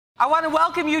I want to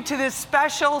welcome you to this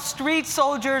special Street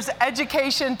Soldiers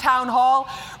Education Town Hall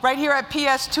right here at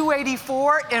PS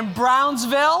 284 in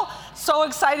Brownsville. So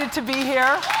excited to be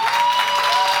here.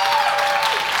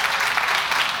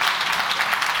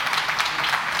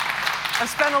 I've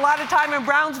spent a lot of time in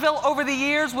Brownsville over the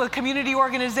years with community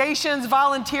organizations,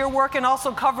 volunteer work, and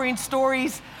also covering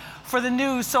stories for the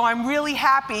news. So I'm really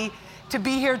happy to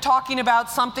be here talking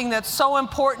about something that's so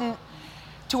important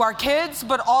to our kids,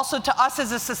 but also to us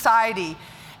as a society.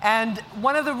 And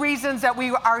one of the reasons that we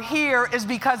are here is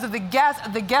because of the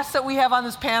guests that we have on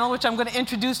this panel, which I'm going to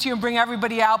introduce to you and bring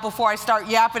everybody out before I start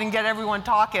yapping and get everyone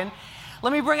talking.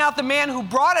 Let me bring out the man who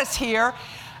brought us here,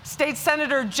 State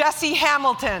Senator Jesse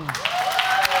Hamilton.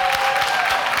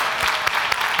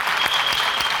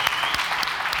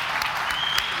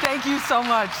 Thank you so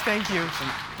much. Thank you.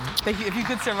 Thank you. If you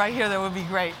could sit right here, that would be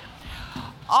great.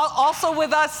 Also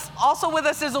with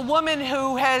us is a woman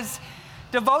who has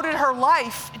devoted her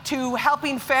life to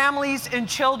helping families and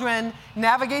children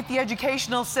navigate the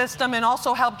educational system and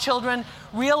also help children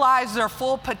realize their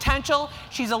full potential.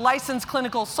 She's a licensed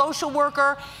clinical social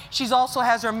worker. She's also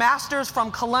has her master's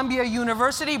from Columbia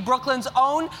University, Brooklyn's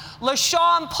own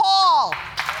LaShawn Paul.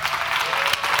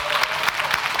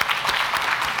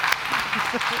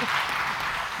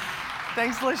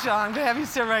 Thanks, LaShawn. I'm going to have you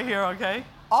sit right here, okay?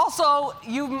 Also,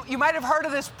 you might have heard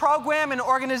of this program, an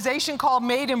organization called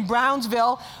Made in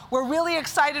Brownsville. We're really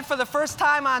excited for the first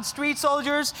time on Street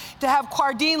Soldiers to have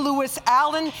Quardine Lewis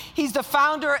Allen. He's the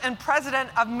founder and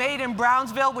president of Made in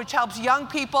Brownsville, which helps young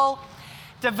people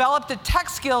develop the tech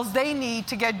skills they need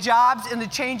to get jobs in the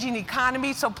changing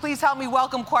economy. So please help me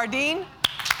welcome Quardine.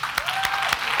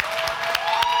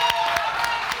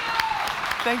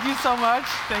 Thank you so much.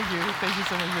 Thank you. Thank you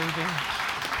so much for everything.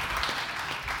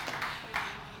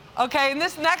 Okay, and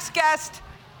this next guest,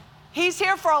 he's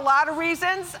here for a lot of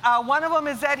reasons. One of them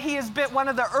is that he has been one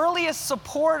of the earliest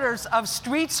supporters of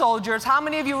Street Soldiers. How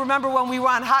many of you remember when we were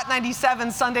on Hot 97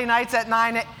 Sunday nights at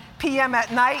 9 p.m.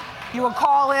 at night? You would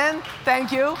call in.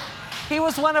 Thank you. He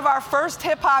was one of our first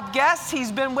hip-hop guests.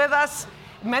 He's been with us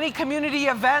at many community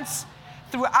events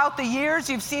throughout the years.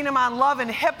 You've seen him on Love and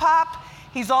Hip Hop.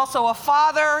 He's also a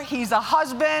father. He's a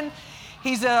husband.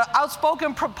 He's an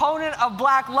outspoken proponent of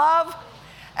Black love.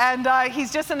 And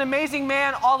he's just an amazing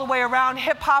man all the way around,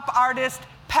 hip-hop artist,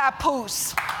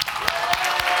 Papoose.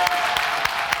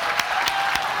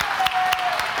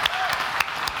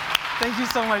 Thank you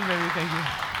so much, baby. Thank you.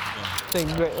 Thank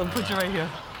you. Great. I'll put you right here.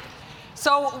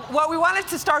 So what we wanted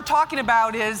to start talking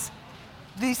about is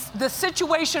the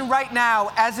situation right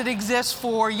now as it exists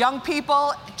for young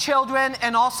people, children,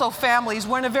 and also families.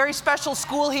 We're in a very special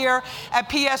school here at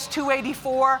PS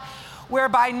 284.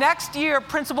 Whereby next year,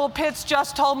 Principal Pitts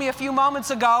just told me a few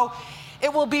moments ago,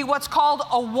 it will be what's called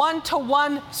a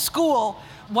one-to-one school.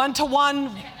 One-to-one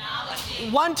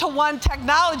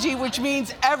technology, which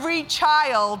means every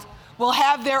child will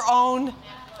have their own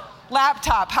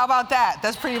laptop. How about that?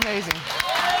 That's pretty amazing.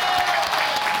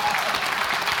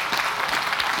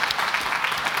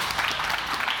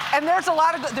 And there's a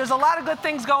lot of good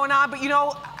things going on, but you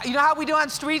know how we do on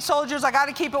Street Soldiers? I got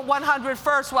to keep it 100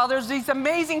 first. While there's these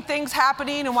amazing things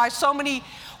happening, and while so many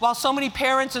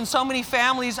parents and so many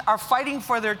families are fighting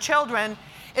for their children,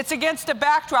 it's against a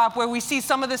backdrop where we see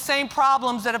some of the same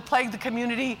problems that have plagued the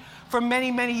community for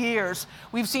many, many years.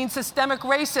 We've seen systemic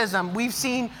racism. We've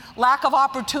seen lack of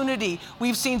opportunity.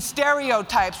 We've seen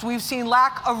stereotypes. We've seen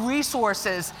lack of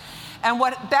resources. And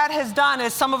what that has done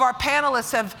is some of our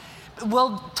panelists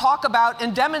will talk about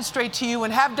and demonstrate to you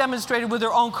and have demonstrated with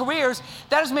their own careers,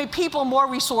 that has made people more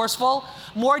resourceful,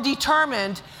 more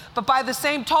determined, but by the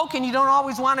same token, you don't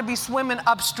always want to be swimming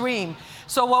upstream.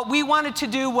 So what we wanted to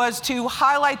do was to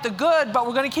highlight the good, but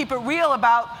we're going to keep it real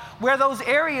about where those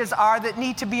areas are that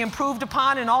need to be improved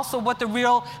upon and also what the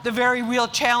very real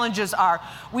challenges are.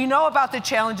 We know about the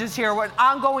challenges here. What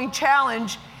ongoing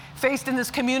challenge faced in this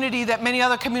community that many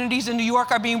other communities in New York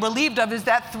are being relieved of is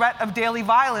that threat of daily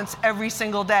violence every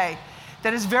single day.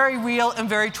 That is very real and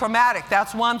very traumatic.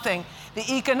 That's one thing. The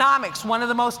economics, one of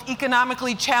the most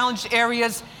economically challenged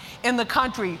areas in the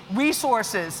country.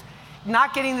 Resources,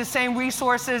 not getting the same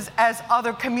resources as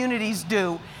other communities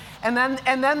do. And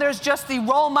then there's just the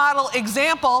role model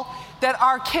example that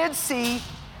our kids see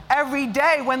every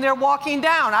day when they're walking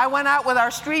down. I went out with our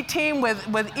street team,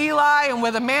 with Eli and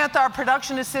with Amantha, our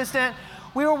production assistant.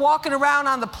 We were walking around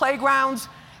on the playgrounds,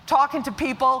 talking to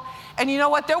people. And you know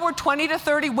what? There were 20 to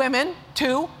 30 women,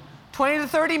 too. 20 to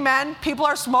 30 men. People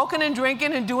are smoking and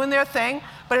drinking and doing their thing.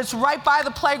 But it's right by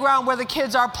the playground where the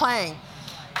kids are playing.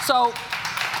 So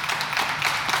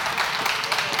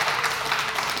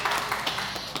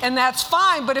and that's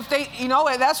fine, but if they,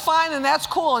 that's fine and that's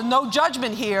cool and no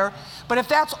judgment here, but if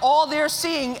that's all they're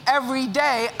seeing every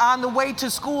day on the way to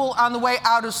school, on the way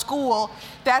out of school,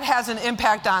 that has an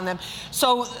impact on them.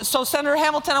 So Senator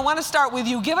Hamilton, I want to start with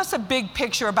you. Give us a big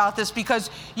picture about this, because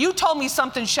you told me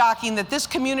something shocking, that this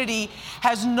community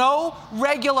has no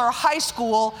regular high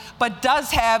school, but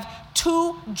does have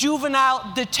 2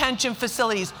 juvenile detention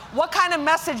facilities. What kind of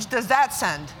message does that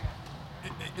send?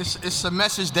 It's a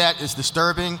message that is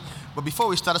disturbing. But before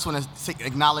we start, I just want to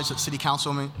acknowledge City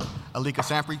Councilwoman Alicka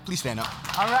Sampry. Please stand up.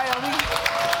 All right, Alicka.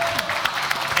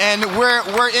 And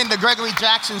we're in the Gregory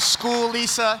Jackson School,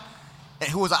 Lisa,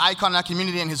 who was an icon in our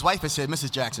community, and his wife has said,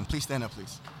 Mrs. Jackson, please stand up,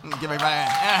 please. Give everybody a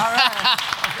hand. All right.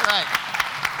 All right.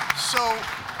 So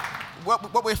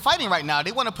what we're fighting right now,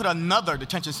 they want to put another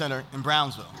detention center in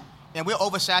Brownsville. And we're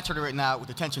oversaturated right now with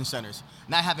detention centers,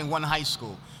 not having one high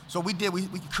school. So we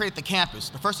created the campus,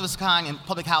 the first of its kind in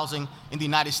public housing in the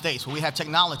United States, where we have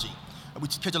technology.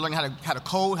 Kids are learning how to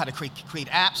code, how to create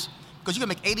apps, because you can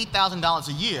make $80,000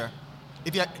 a year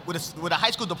if you with a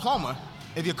high school diploma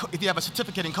if you have a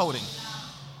certificate in coding.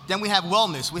 Then we have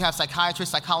wellness. We have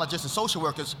psychiatrists, psychologists, and social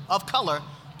workers of color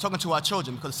talking to our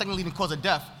children, because the second leading cause of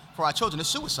death for our children is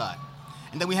suicide.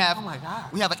 And then we have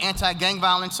an anti-gang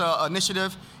violence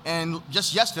initiative, and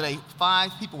just yesterday,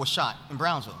 5 people were shot in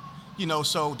Brownsville.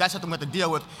 So that's something we have to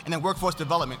deal with. And then workforce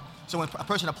development. So when a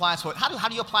person applies for it, how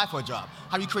do you apply for a job?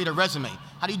 How do you create a resume?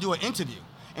 How do you do an interview?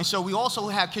 And so we also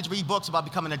have kids read books about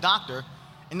becoming a doctor,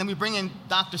 and then we bring in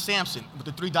Dr. Sampson with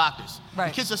the 3 doctors.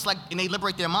 Right. The kids and they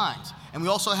liberate their minds. And we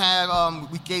also have,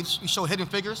 we showed Hidden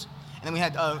Figures, and then we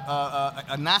had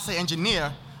a NASA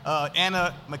engineer,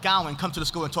 Anna McGowan, come to the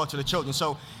school and talk to the children.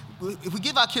 So if we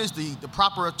give our kids the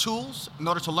proper tools in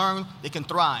order to learn, they can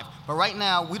thrive. But right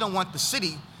now, we don't want the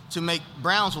city to make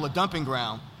Brownsville a dumping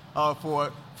ground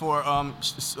for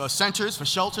centers, for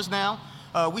shelters now.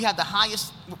 We have the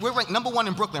highest, we're ranked #1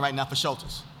 in Brooklyn right now for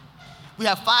shelters. We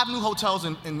have 5 new hotels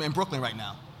in Brooklyn right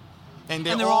now. And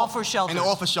they're all for shelters. And they're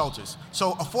all for shelters.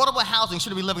 So affordable housing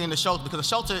shouldn't be living in the shelter, because the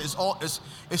shelter is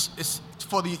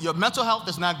for your mental health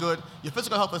is not good, your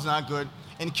physical health is not good,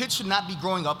 and kids should not be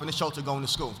growing up in the shelter going to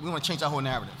school. We want to change our whole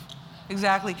narrative.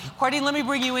 Exactly. Quardine, let me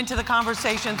bring you into the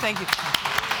conversation. Thank you.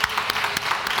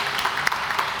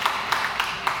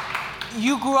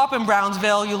 You grew up in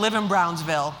Brownsville, you live in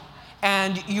Brownsville,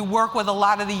 and you work with a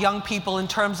lot of the young people in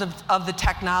terms of the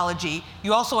technology.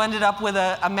 You also ended up with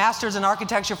a master's in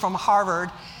architecture from Harvard.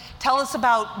 Tell us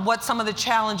about what some of the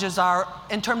challenges are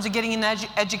in terms of getting an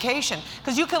education.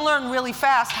 Because you can learn really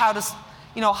fast how to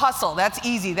hustle. That's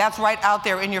easy. That's right out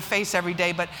there in your face every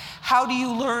day. But how do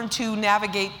you learn to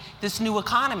navigate this new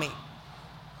economy?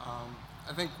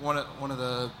 I think one of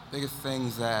the biggest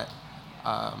things that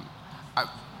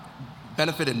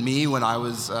benefited me when I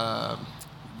was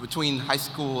between high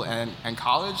school and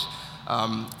college,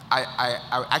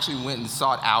 I actually went and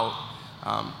sought out,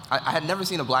 I had never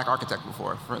seen a black architect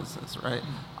before, for instance, right?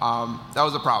 That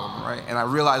was a problem, right? And I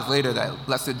realized later that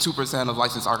less than 2% of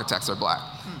licensed architects are black.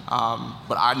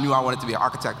 But I knew I wanted to be an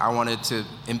architect. I wanted to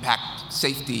impact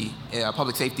safety,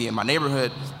 public safety in my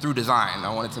neighborhood through design.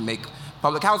 I wanted to make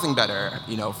public housing better,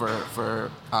 for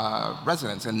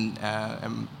residents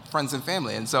and friends and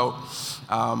family. And so,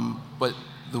 but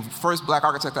the first black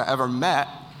architect I ever met,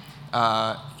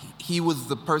 he was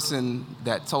the person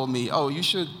that told me, oh, you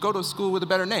should go to school with a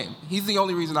better name. He's the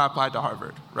only reason I applied to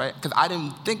Harvard, right? Because I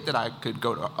didn't think that I could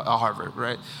go to Harvard,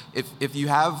 right? If you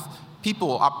have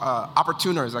people,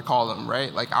 opportuners, I call them,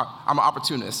 right? Like I'm an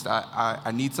opportunist.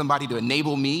 I need somebody to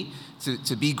enable me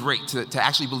to be great, to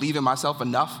actually believe in myself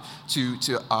enough to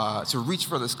reach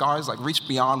for the stars, like reach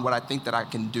beyond what I think that I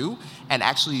can do, and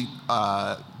actually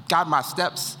guide my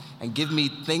steps and give me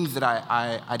things that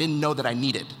I didn't know that I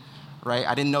needed, right?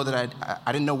 I didn't know that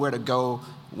I didn't know where to go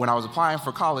when I was applying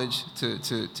for college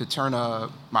to turn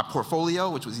my portfolio,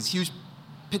 which was these huge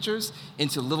pictures,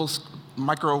 into little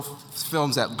micro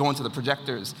films that go into the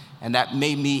projectors, and that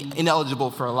made me ineligible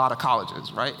for a lot of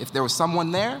colleges, right? If there was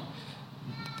someone there,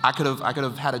 I could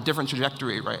have had a different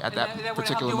trajectory, right, at that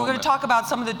particular moment. We're going to talk about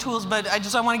some of the tools, but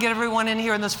I want to get everyone in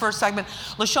here in this first segment.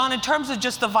 LaShawn, in terms of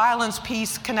just the violence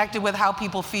piece connected with how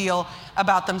people feel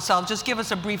about themselves, just give us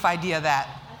a brief idea of that.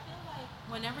 I feel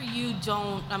like whenever you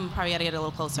don't, I'm probably got to get a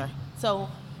little closer. So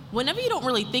whenever you don't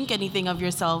really think anything of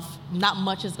yourself, not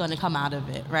much is going to come out of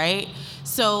it, right?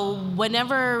 So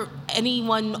whenever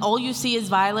all you see is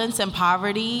violence and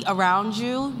poverty around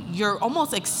you, you're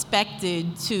almost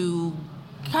expected to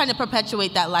kind of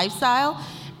perpetuate that lifestyle.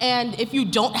 And if you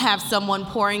don't have someone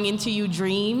pouring into you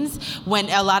dreams, when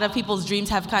a lot of people's dreams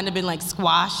have kind of been like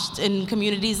squashed in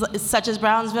communities such as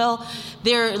Brownsville,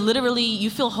 they're literally, you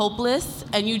feel hopeless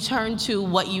and you turn to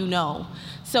what you know.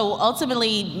 So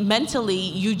ultimately, mentally,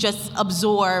 you just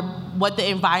absorb what the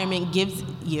environment gives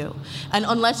you. And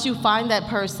unless you find that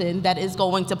person that is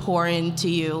going to pour into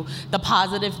you the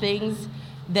positive things,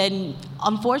 then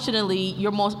unfortunately,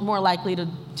 you're more likely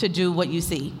to do what you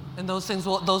see. And those things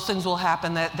will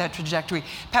happen, that trajectory.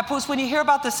 Papoose, when you hear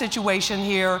about the situation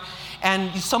here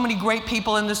and so many great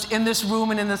people in this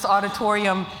room and in this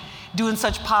auditorium doing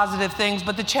such positive things,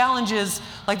 but the challenges,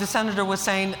 like the senator was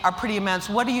saying, are pretty immense.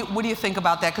 What do you think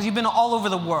about that? Because you've been all over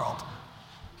the world.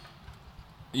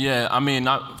 Yeah, I mean,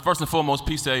 first and foremost,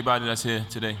 peace to everybody that's here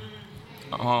today.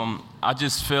 I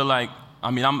just feel like,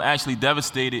 I'm actually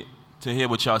devastated to hear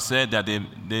what y'all said, that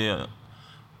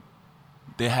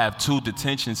they have 2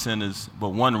 detention centers, but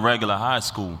 1 regular high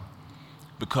school,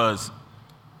 because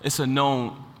it's a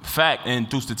known fact, and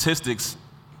through statistics,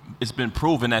 it's been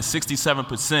proven that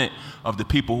 67% of the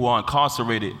people who are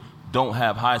incarcerated don't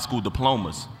have high school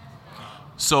diplomas.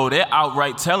 So they're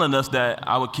outright telling us that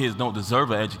our kids don't deserve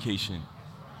an education.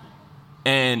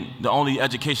 And the only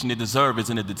education they deserve is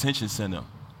in a detention center,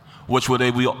 which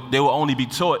they will only be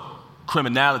taught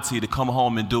criminality to come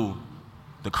home and do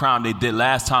the crime they did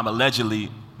last time,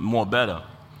 allegedly more better.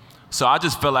 So I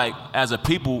just feel like as a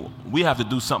people, we have to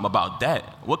do something about that.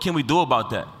 What can we do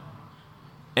about that?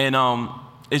 And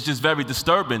it's just very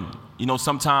disturbing,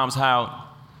 sometimes how,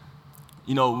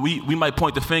 we might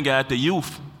point the finger at the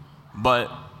youth,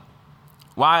 but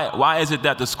why is it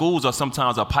that the schools are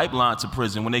sometimes a pipeline to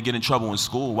prison? When they get in trouble in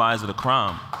school, why is it a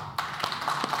crime?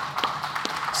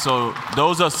 So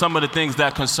those are some of the things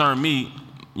that concern me,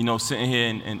 sitting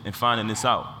here and finding this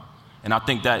out. And I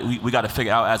think that we got to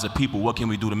figure out as a people, what can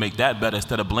we do to make that better?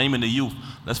 Instead of blaming the youth,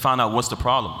 let's find out what's the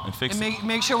problem and fix it.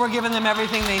 Make sure we're giving them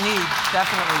everything they need,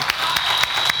 definitely.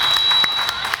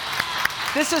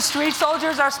 This is Street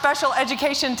Soldiers, our special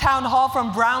education town hall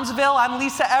from Brownsville. I'm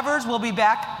Lisa Evers. We'll be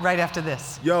back right after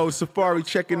this. Yo, Safari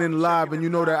checking in live, and you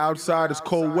know that outside is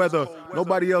cold weather.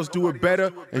 Nobody else do it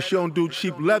better, and she don't do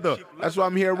cheap leather. That's why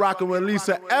I'm here rocking with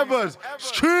Lisa Evers.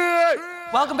 Street!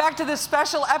 Welcome back to this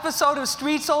special episode of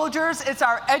Street Soldiers. It's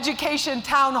our education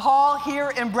town hall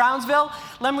here in Brownsville.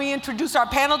 Let me introduce our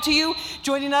panel to you.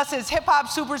 Joining us is hip-hop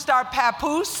superstar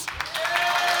Papoose.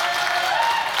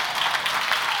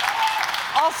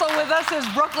 Also with us is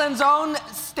Brooklyn's own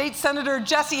State Senator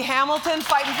Jesse Hamilton,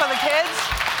 fighting for the kids.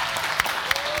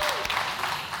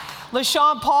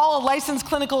 LaShawn Paul, a licensed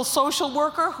clinical social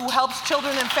worker who helps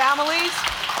children and families.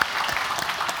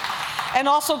 And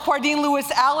also Quardine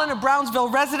Lewis Allen, a Brownsville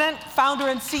resident, founder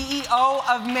and CEO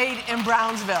of Made in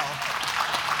Brownsville.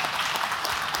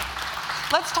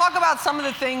 Let's talk about some of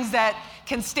the things that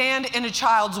can stand in a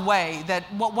child's way.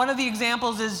 One of the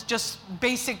examples is just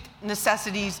basic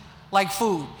necessities like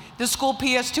food. This school,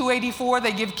 PS 284,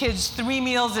 they give kids 3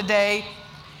 meals a day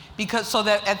so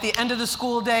that at the end of the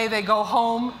school day, they go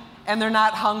home and they're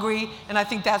not hungry, and I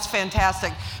think that's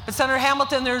fantastic. But Senator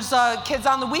Hamilton, there's kids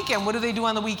on the weekend. What do they do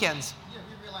on the weekends? Yeah,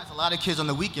 we realize a lot of kids on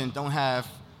the weekend don't have,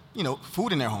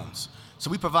 food in their homes.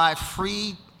 So we provide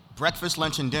free breakfast,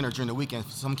 lunch, and dinner during the weekend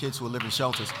for some kids who live in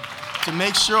shelters to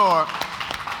make sure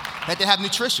that they have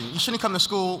nutrition. You shouldn't come to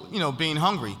school, being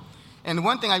hungry. And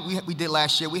one thing we did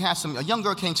last year, a young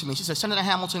girl came to me. She said, Senator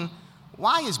Hamilton,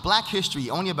 why is Black history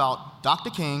only about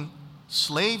Dr. King,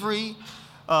 slavery,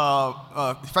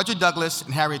 Frederick Douglass,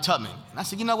 and Harriet Tubman? And I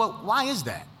said, you know what, why is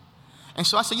that? And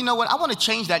so I said, you know what, I want to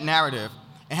change that narrative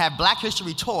and have Black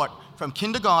history taught from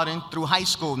kindergarten through high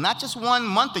school, not just 1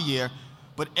 month a year,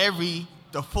 but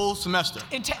the full semester.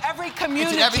 Into every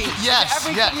community. Yes.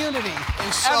 Community,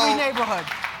 and so, every neighborhood.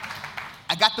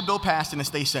 I got the bill passed in the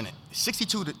state Senate,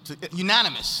 62 to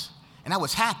unanimous, and I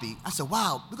was happy. I said,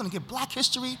 wow, we're going to get Black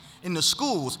history in the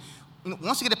schools.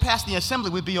 Once we get it passed in the assembly,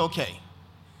 we'll be okay.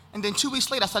 And then 2 weeks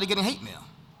later, I started getting hate mail.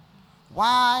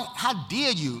 Why, how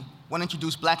dare you want to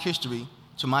introduce Black history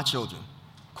to my children,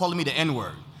 calling me the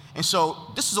N-word? And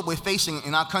so this is what we're facing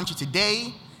in our country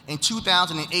today in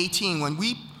 2018. When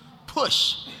we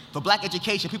push for Black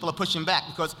education, people are pushing back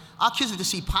because our kids need to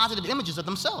see positive images of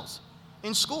themselves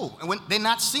in school, and when they're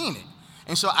not seeing it.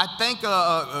 And so I thank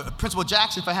Principal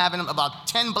Jackson for having about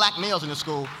 10 Black males in the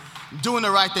school doing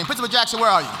the right thing. Principal Jackson, where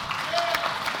are you?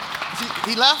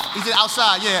 He left? He's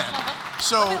outside, yeah.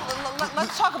 So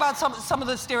let's talk about some of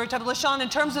the stereotypes. LaShawn, in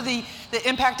terms of the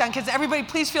impact on kids, everybody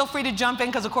please feel free to jump in,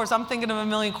 because of course I'm thinking of a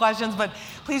million questions, but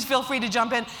please feel free to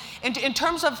jump in. In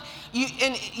terms of,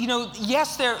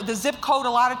 yes, the zip code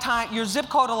a lot of times, your zip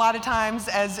code a lot of times,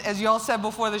 as you all said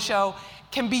before the show,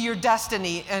 can be your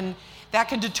destiny, and that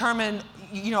can determine,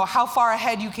 you know, how far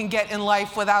ahead you can get in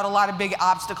life without a lot of big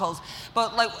obstacles.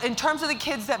 But like in terms of the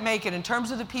kids that make it, in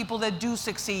terms of the people that do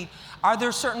succeed, are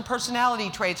there certain personality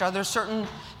traits? Are there certain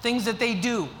things that they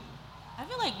do? I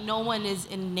feel like no one is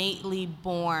innately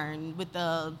born with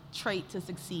the trait to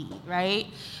succeed, right?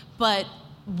 But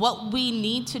what we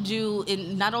need to do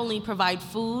is not only provide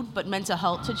food, but mental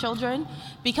health to children,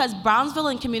 because Brownsville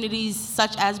and communities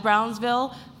such as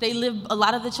Brownsville, a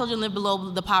lot of the children live below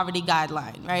the poverty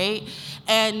guideline, right?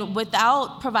 And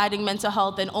without providing mental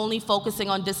health and only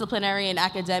focusing on disciplinary and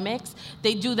academics,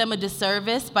 they do them a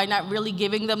disservice by not really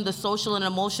giving them the social and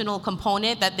emotional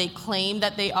component that they claim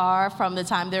that they are from the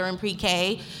time they're in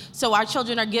pre-K. So our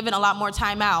children are given a lot more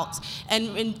time out.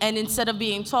 And instead of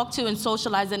being talked to and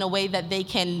socialized in a way that they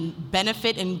can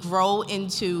benefit and grow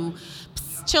into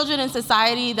children in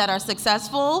society that are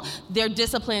successful, they're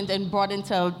disciplined and brought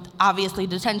into, obviously,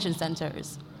 detention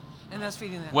centers. And that's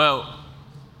feeding them. Well,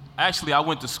 actually, I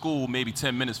went to school maybe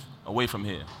 10 minutes away from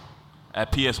here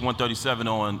at PS 137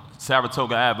 on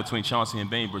Saratoga Ave between Chauncey and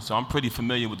Bainbridge, so I'm pretty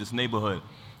familiar with this neighborhood.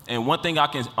 And one thing I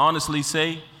can honestly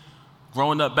say,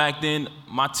 growing up back then,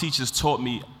 my teachers taught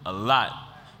me a lot.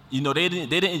 You know, they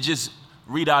didn't just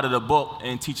read out of the book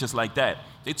and teach us like that.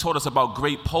 They taught us about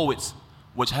great poets,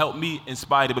 which helped me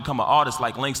inspire to become an artist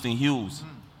like Langston Hughes.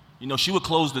 You know, she would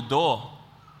close the door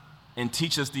and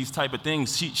teach us these type of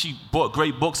things. She brought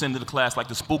great books into the class, like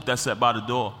The Spook That Sat by the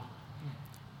Door,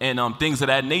 and things of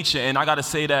that nature. And I gotta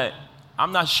say that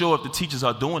I'm not sure if the teachers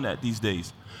are doing that these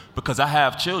days, because I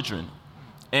have children,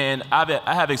 and I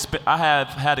have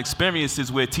had experiences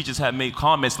where teachers have made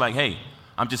comments like, "Hey,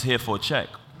 I'm just here for a check,"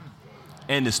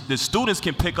 and the students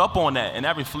can pick up on that, and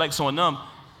that reflects on them.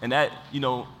 And that, you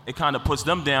know, it kind of puts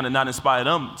them down and not inspire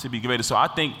them to be greater. So I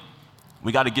think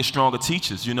we got to get stronger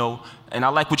teachers, you know. And I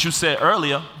like what you said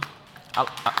earlier.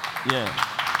 Yeah,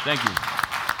 thank you.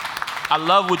 I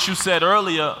love what you said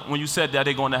earlier when you said that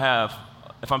they're going to have,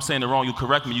 if I'm saying it wrong, you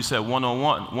correct me, you said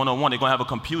one-on-one. One-on-one, they're going to have a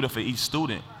computer for each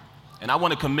student. And I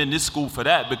want to commend this school for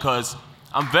that, because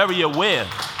I'm very aware.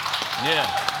 Yeah.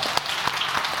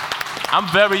 I'm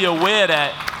very aware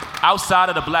that outside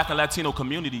of the Black and Latino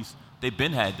communities, they've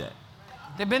been had that.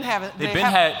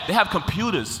 They have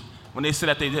computers when they say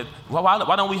that they did.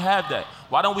 Why don't we have that?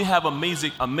 Why don't we have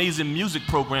amazing music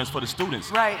programs for the students?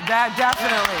 Right, that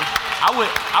definitely.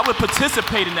 I would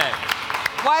participate in that.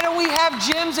 Why don't we have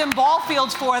gyms and ball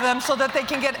fields for them so that they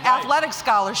can get athletic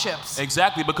scholarships?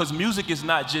 Exactly, because music is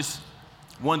not just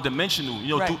one-dimensional.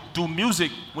 You know, through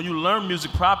music, when you learn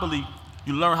music properly,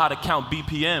 you learn how to count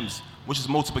BPMs, which is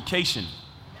multiplication.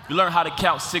 You learn how to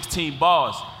count 16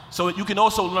 bars. So you can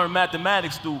also learn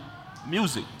mathematics through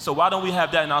music. So why don't we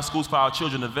have that in our schools for our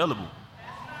children available?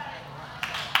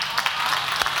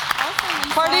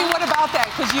 Pardine, what about that?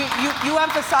 Because you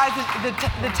emphasize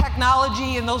the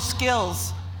technology and those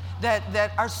skills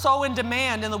that are so in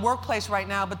demand in the workplace right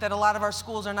now, but that a lot of our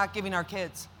schools are not giving our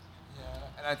kids. Yeah,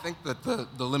 and I think that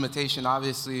the limitation,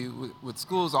 obviously, with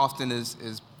schools often is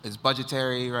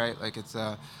budgetary, right? Like it's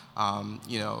the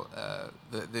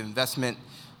investment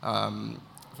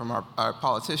from our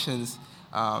politicians.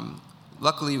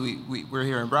 Luckily, we're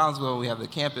here in Brownsville. We have the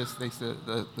campus thanks to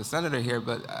the senator here,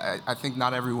 but I think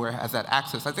not everywhere has that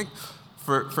access. I think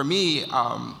for me,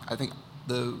 I think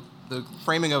the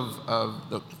framing of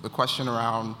the question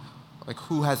around like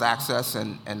who has access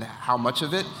and how much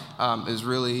of it is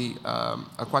really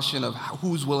a question of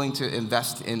who's willing to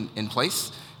invest in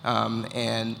place,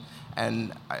 and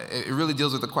it really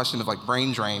deals with the question of like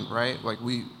brain drain, right? Like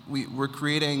we're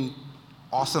creating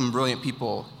awesome, brilliant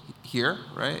people here,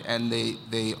 right? And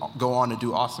they go on to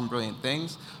do awesome, brilliant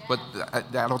things, but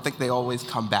I don't think they always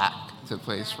come back to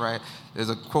place, right? There's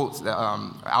a quote that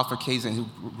Alfred Kazin, who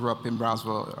grew up in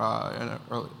Brownsville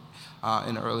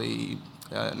in the early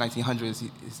 1900s,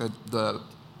 he said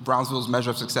Brownsville's measure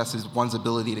of success is one's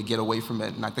ability to get away from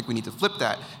it, and I think we need to flip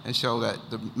that and show that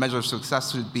the measure of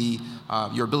success should be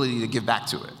your ability to give back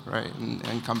to it, right?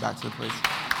 And come back to the place.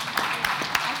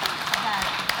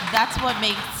 That's what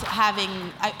makes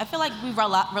I feel like we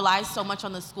rely so much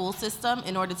on the school system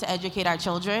in order to educate our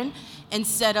children,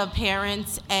 instead of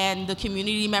parents and the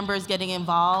community members getting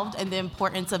involved, and the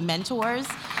importance of mentors.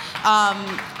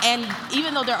 And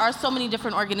even though there are so many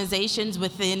different organizations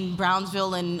within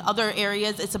Brownsville and other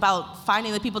areas, it's about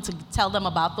finding the people to tell them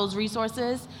about those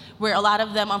resources, where a lot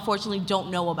of them unfortunately don't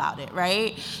know about it,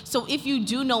 right? So if you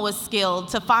do know a skill,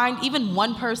 to find even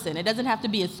one person, it doesn't have to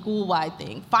be a school-wide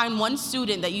thing, find one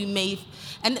student that you may,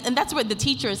 and that's where the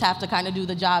teachers have to kind of do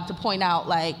the job to point out,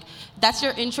 like, that's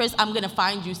your interest, I'm gonna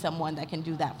find you someone that can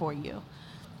do that for you.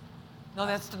 No,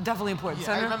 that's definitely important.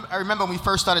 Yeah, Senator? I remember when we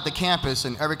first started the campus,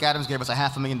 and Eric Adams gave us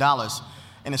 $500,000.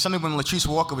 And then somebody when Latrice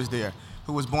Walker was there,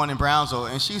 who was born in Brownsville,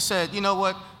 and she said, you know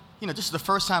what? This is the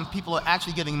first time people are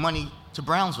actually giving money to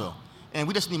Brownsville. And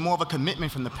we just need more of a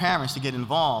commitment from the parents to get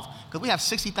involved, because we have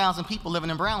 60,000 people living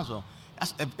in Brownsville.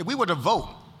 If we were to vote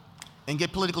and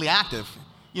get politically active,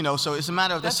 so it's a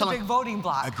matter of... That's a big voting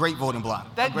block. A great voting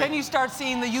block. Then you start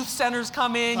seeing the youth centers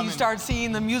come in, start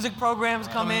seeing the music programs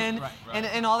come in, right.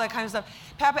 And all that kind of stuff.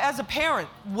 Papa, as a parent,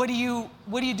 what do you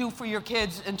do for your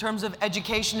kids in terms of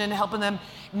education and helping them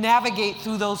navigate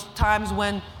through those times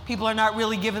when people are not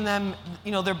really giving them,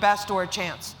 their best or a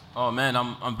chance? Oh man,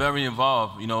 I'm very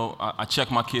involved. I check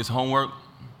my kids' homework.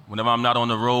 Whenever I'm not on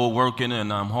the road working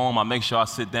and I'm home, I make sure I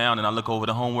sit down and I look over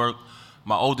the homework.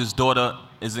 My oldest daughter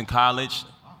is in college.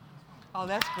 Oh,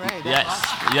 that's great. Yes.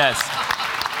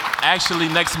 Actually,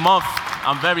 next month,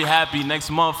 I'm very happy. Next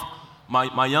month,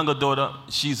 my younger daughter,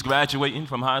 she's graduating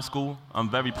from high school. I'm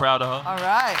very proud of her. All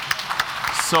right.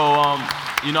 So,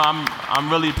 I'm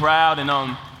really proud. And,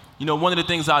 one of the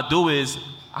things I do is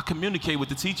I communicate with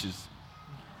the teachers.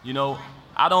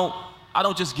 I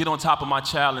don't just get on top of my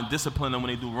child and discipline them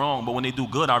when they do wrong, but when they do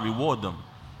good, I reward them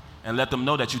and let them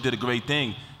know that you did a great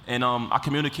thing. And I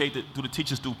communicate through the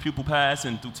teachers through Pupil Pass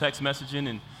and through text messaging,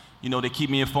 and they keep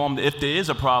me informed. If there is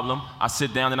a problem, I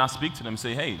sit down and I speak to them and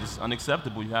say, hey, this is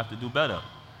unacceptable, you have to do better.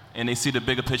 And they see the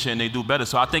bigger picture and they do better.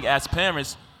 So I think as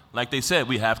parents, like they said,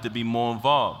 we have to be more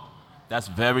involved. That's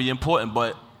very important,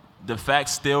 but the fact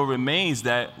still remains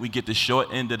that we get the short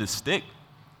end of the stick.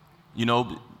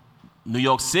 New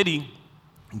York City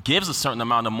gives a certain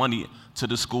amount of money to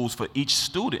the schools for each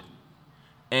student.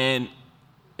 And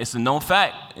it's a known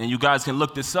fact, and you guys can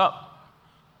look this up.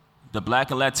 The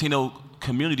Black and Latino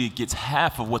community gets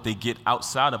half of what they get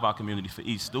outside of our community for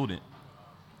each student.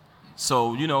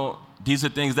 So, these are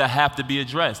things that have to be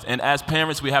addressed. And as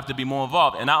parents, we have to be more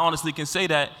involved. And I honestly can say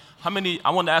that,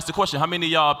 I want to ask the question, how many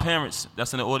of y'all are parents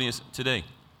that's in the audience today?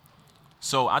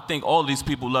 So I think all of these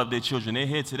people love their children. They're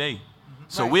here today.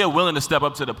 So we are willing to step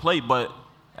up to the plate, but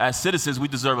as citizens, we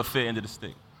deserve a fair end of the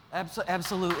stick.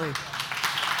 Absolutely.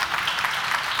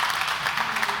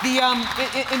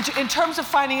 In terms of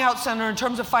finding out, Senator, in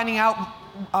terms of finding out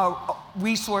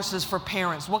resources for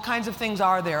parents, what kinds of things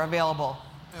are there available?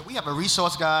 We have a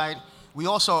resource guide. We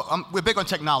also, we're big on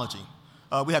technology.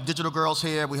 We have Digital Girls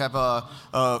here. We have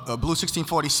Blue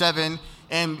 1647.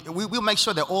 And we'll make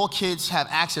sure that all kids have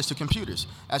access to computers.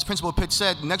 As Principal Pitt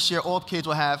said, next year all kids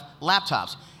will have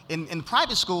laptops. In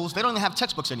private schools, they don't even have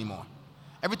textbooks anymore.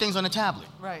 Everything's on a tablet.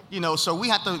 Right. So we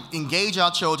have to engage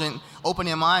our children, open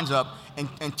their minds up,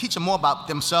 and teach them more about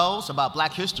themselves, about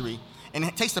Black history. And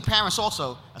it takes the parents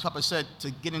also, as Papa said,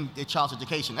 to get in their child's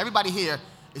education. Everybody here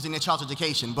is in their child's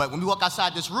education. But when we walk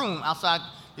outside this room,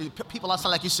 people outside,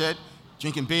 like you said,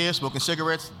 drinking beer, smoking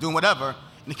cigarettes, doing whatever,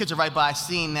 and the kids are right by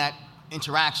seeing that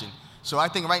interaction. So I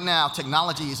think right now,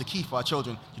 technology is a key for our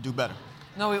children to do better.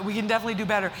 No, we can definitely do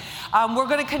better. We're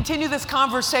going to continue this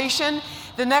conversation.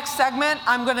 The next segment,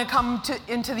 I'm going to come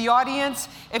into the audience.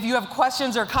 If you have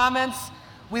questions or comments,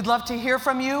 we'd love to hear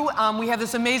from you. We have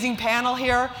this amazing panel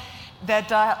here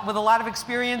that with a lot of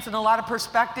experience and a lot of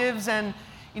perspectives, and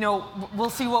we'll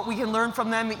see what we can learn from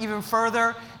them even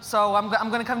further. So I'm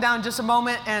going to come down in just a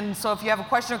moment, and so if you have a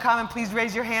question or comment, please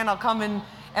raise your hand. I'll come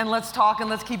and let's talk and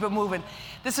let's keep it moving.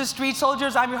 This is Street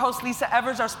Soldiers. I'm your host, Lisa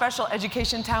Evers, our special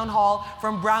education town hall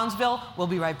from Brownsville. We'll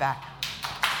be right back.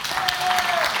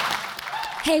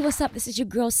 Hey, what's up? This is your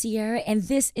girl, Sierra, and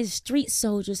this is Street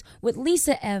Soldiers with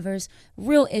Lisa Evers.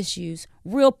 Real issues,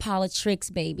 real politics,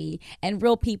 baby, and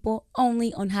real people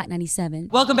only on Hot 97.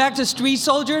 Welcome back to Street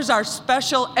Soldiers, our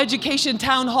special education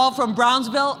town hall from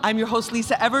Brownsville. I'm your host,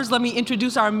 Lisa Evers. Let me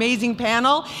introduce our amazing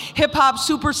panel. Hip-hop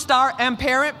superstar and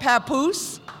parent,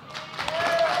 Papoose.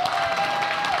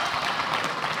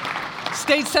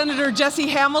 State Senator Jesse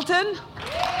Hamilton.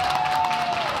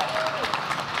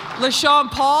 LaShawn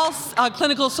Paul,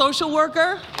 clinical social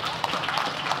worker.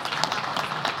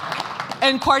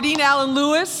 And Quardine Allen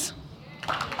Lewis.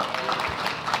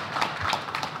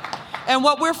 And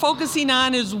what we're focusing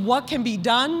on is what can be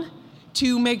done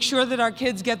to make sure that our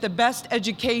kids get the best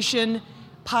education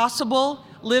possible,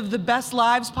 live the best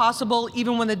lives possible,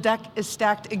 even when the deck is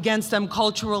stacked against them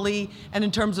culturally and in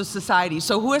terms of society.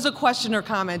 So who has a question or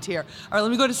comment here? All right,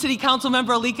 let me go to City Council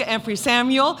Member Alika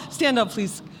Ampry-Samuel. Stand up,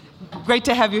 please. Great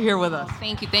to have you here with us.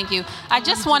 Thank you, thank you. I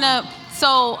just want to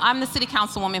So I'm the city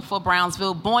councilwoman for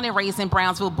Brownsville, born and raised in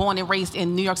Brownsville, born and raised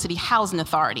in New York City Housing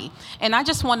Authority. And I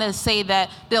just want to say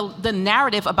that the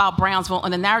narrative about Brownsville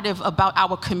and the narrative about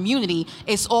our community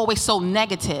is always so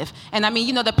negative. And I mean,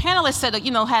 you know, the panelists said,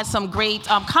 you know, had some great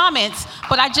comments,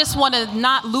 but I just want to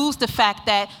not lose the fact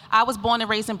that I was born and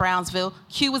raised in Brownsville,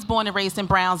 Q was born and raised in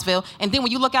Brownsville, and then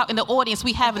when you look out in the audience,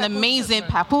 we have an amazing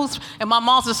Papoose, and my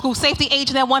mom's a school safety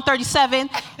agent at 137,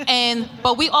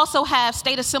 but we also have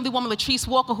State Assemblywoman Latrice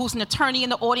Walker, who's an attorney in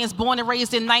the audience, born and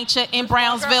raised in NYCHA in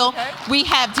Brownsville. Okay. We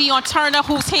have Dion Turner,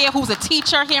 who's here, who's a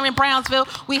teacher here in Brownsville.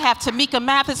 We have Tamika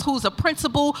Mathis, who's a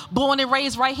principal, born and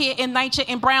raised right here in NYCHA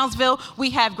in Brownsville. We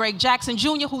have Greg Jackson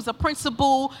Jr., who's a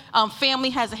principal. Family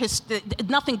has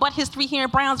nothing but history here in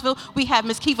Brownsville. We have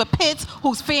Ms. Kiva Pitts,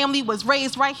 whose family was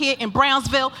raised right here in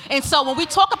Brownsville. And so when we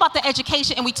talk about the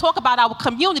education and we talk about our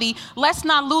community, let's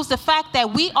not lose the fact that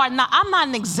I'm not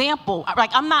an example.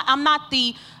 Like I'm not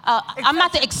the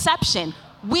exception.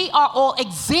 We are all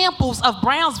examples of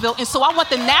Brownsville, and so I want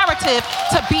the narrative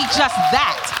to be just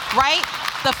that, right?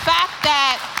 The fact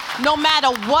that no matter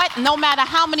what, no matter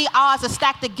how many odds are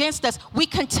stacked against us, we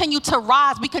continue to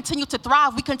rise, we continue to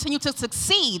thrive, we continue to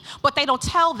succeed. But they don't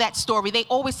tell that story. They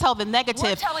always tell the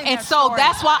negative. And so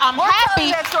that's why I'm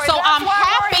happy. So I'm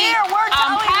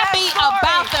happy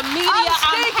about the media.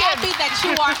 I'm happy that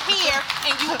you are here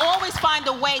and you always find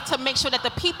a way to make sure that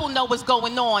the people know what's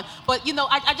going on. But you know,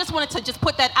 I just wanted to just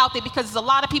put that out there because there's a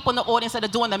lot of people in the audience that are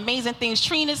doing amazing things.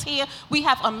 Trina's here. We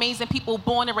have amazing people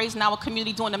born and raised in our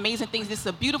community doing amazing things. This is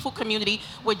a beautiful community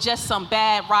with just some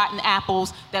bad, rotten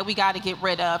apples that we got to get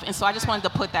rid of. And so I just wanted to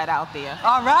put that out there.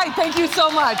 All right. Thank you so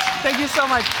much. Thank you so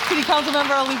much. City Council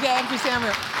Member Olivia Andrew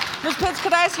Samuel. Ms. Pitts,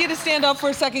 could I ask you to stand up for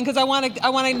a second because I want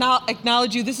to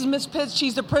acknowledge you. This is Ms. Pitts.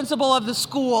 She's the principal of the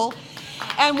school.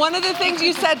 And one of the things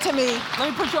you said to me,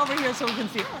 let me put you over here so we can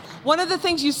see. One of the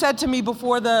things you said to me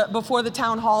before the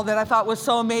town hall that I thought was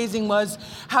so amazing was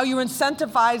how you're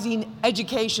incentivizing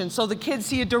education. So the kids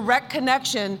see a direct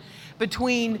connection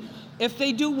between if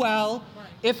they do well,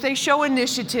 if they show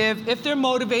initiative, if they're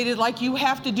motivated, like you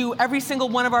have to do, every single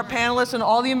one of our panelists and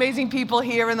all the amazing people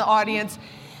here in the audience,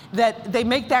 that they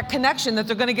make that connection that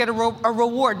they're going to get a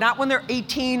reward, not when they're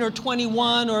 18 or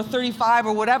 21 or 35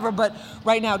 or whatever, but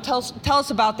right now. Tell us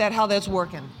about that, how that's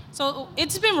working. So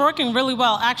it's been working really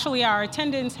well. Actually, our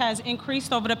attendance has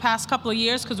increased over the past couple of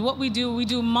years because what we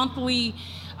do monthly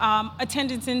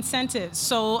attendance incentives.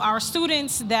 So our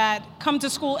students that come to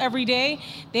school every day,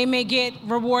 they may get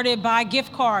rewarded by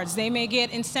gift cards. They may get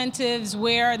incentives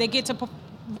where they get to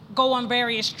go on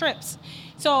various trips.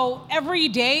 So every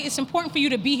day, it's important for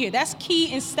you to be here. That's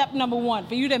key in step number one,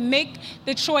 for you to make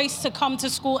the choice to come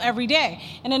to school every day.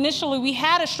 And initially, we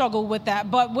had a struggle with that,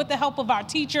 but with the help of our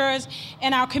teachers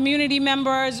and our community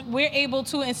members, we're able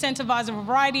to incentivize a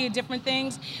variety of different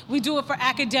things. We do it for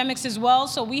academics as well.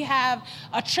 So we have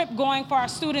a trip going for our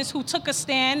students who took a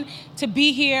stand to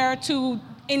be here to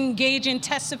engage in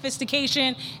test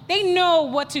sophistication. They know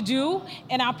what to do,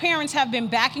 and our parents have been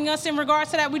backing us in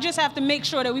regards to that. We just have to make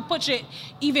sure that we push it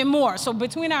even more. So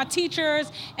between our teachers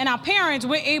and our parents,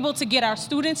 we're able to get our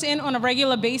students in on a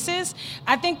regular basis.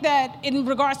 I think that in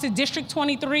regards to District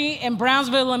 23 and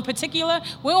Brownsville in particular,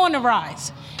 we're on the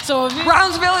rise. So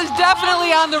Brownsville is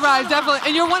definitely on the rise, definitely.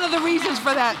 And you're one of the reasons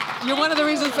for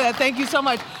that. Thank you so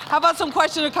much. How about some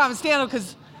question or comment? Stand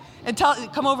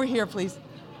up, come over here, please.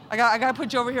 I got to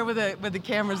put you over here where the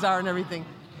cameras are and everything.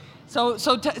 So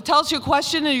tell us your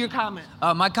question or your comment.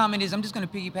 My comment is, I'm just going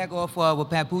to piggyback off what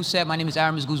Papoose said. My name is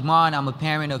Aramis Guzman. I'm a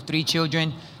parent of 3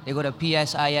 children. They go to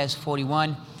PSIS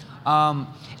 41.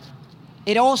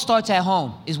 It all starts at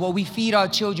home, is what we feed our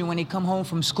children when they come home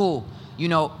from school. You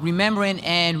know, remembering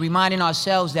and reminding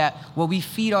ourselves that what we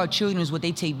feed our children is what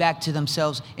they take back to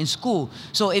themselves in school.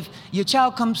 So if your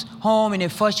child comes home and they're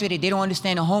frustrated, they don't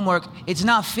understand the homework, it's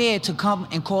not fair to come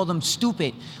and call them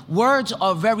stupid. Words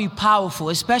are very powerful,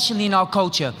 especially in our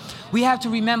culture. We have to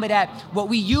remember that what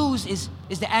we use is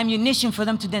the ammunition for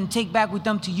them to then take back with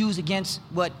them to use against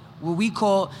what we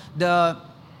call the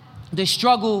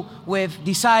struggle with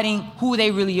deciding who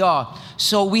they really are.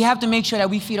 So we have to make sure that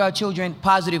we feed our children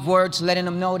positive words, letting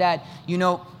them know that, you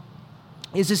know,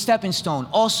 it's a stepping stone.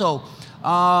 Also,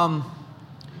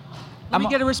 let me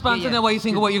get a response and then what you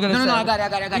think of what you're going to say. No, I got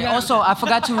it. Also, I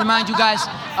forgot to remind you guys,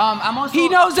 I'm also... He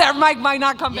knows that Mike might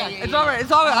not come back. It's all right.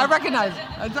 I recognize it.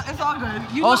 It's all good.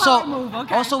 You know how I move,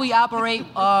 okay? Also, we operate,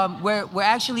 we're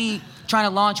actually trying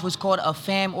to launch what's called a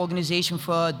FAM organization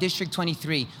for District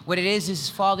 23. What it is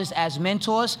fathers as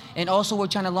mentors, and also we're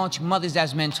trying to launch mothers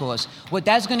as mentors. What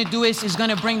that's going to do is going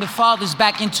to bring the fathers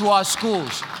back into our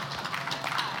schools.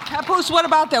 Papoose, what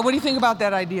about that? What do you think about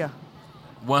that idea?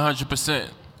 100%.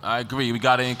 I agree. We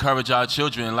got to encourage our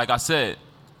children. And like I said,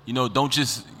 don't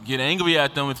just get angry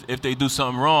at them if they do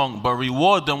something wrong, but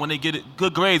reward them when they get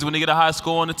good grades, when they get a high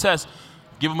score on the test.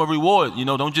 Give them a reward.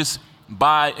 Don't just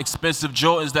buy expensive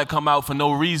Jordans that come out for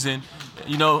no reason.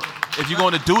 If you're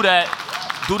going to do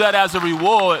that as a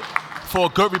reward for a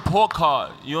good report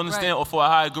card. You understand? Right. Or for a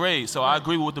high grade. So I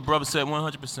agree with what the brother said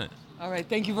 100%. All right,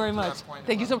 thank you very much.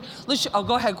 Thank you so much.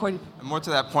 Go ahead, Courtney. And more to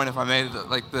that point, if I may,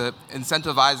 the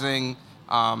incentivizing,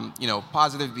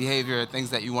 positive behavior,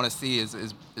 things that you want to see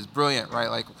is brilliant, right?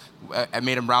 Like at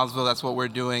Made in Brownsville, that's what we're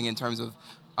doing in terms of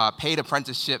paid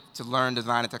apprenticeship to learn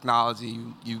design and technology.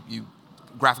 You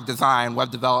graphic design,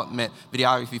 web development,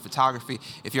 videography, photography.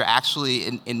 If you're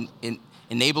actually in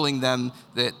enabling them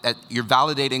that you're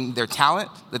validating their talent,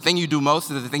 the thing you do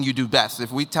most is the thing you do best. If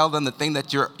we tell them the thing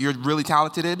that you're really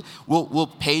talented in, we'll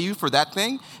pay you for that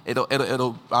thing.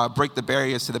 It'll break the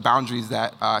barriers to the boundaries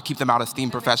that keep them out of STEAM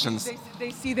professions.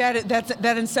 They see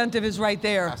that incentive is right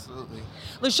there. Absolutely.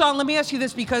 LaShawn, let me ask you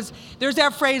this, because there's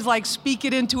that phrase like speak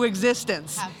it into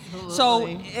existence. Absolutely. So,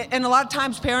 and a lot of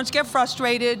times parents get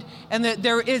frustrated and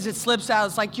it slips out.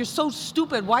 It's like, you're so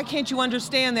stupid. Why can't you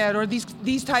understand that? Or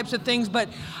these types of things. But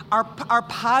are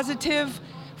positive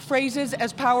phrases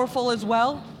as powerful as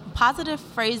well? Positive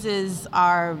phrases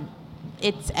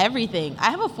it's everything.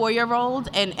 I have a 4-year-old,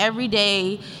 and every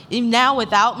day, now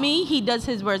without me, he does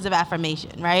his words of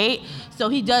affirmation, right? So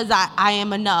he does, I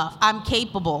am enough, I'm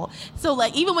capable. So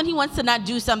like, even when he wants to not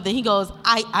do something, he goes,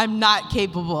 I'm not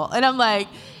capable. And I'm like,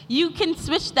 you can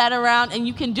switch that around and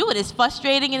you can do it. It's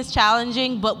frustrating and it's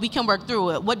challenging, but we can work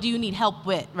through it. What do you need help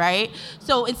with, right?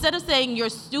 So instead of saying you're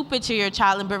stupid to your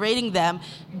child and berating them,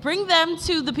 bring them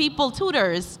to the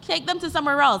tutors, take them to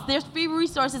somewhere else. There's free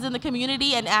resources in the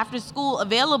community and after school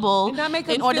available. And not make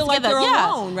them in order feel to like they're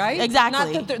alone, right?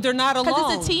 Exactly. Not that they're not alone.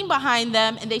 Because it's a team behind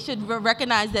them and they should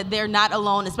recognize that they're not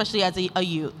alone, especially as a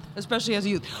youth. Especially as a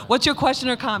youth. What's your question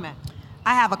or comment?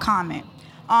 I have a comment.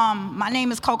 My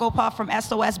name is Coco Puff from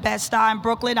SOS Bed-Stuy in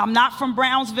Brooklyn. I'm not from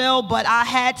Brownsville, but I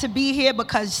had to be here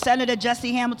because Senator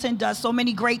Jesse Hamilton does so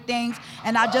many great things,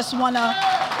 and I just wanna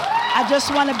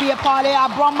be a part of it.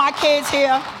 I brought my kids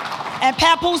here, and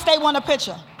Papoose, they want a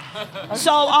picture.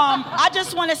 So I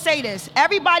just want to say this.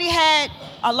 Everybody had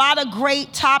a lot of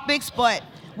great topics, but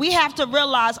we have to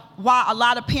realize why a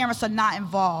lot of parents are not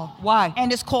involved. Why?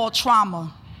 And it's called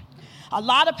trauma. A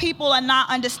lot of people are not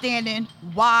understanding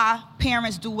why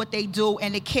parents do what they do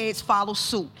and the kids follow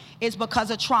suit. It's because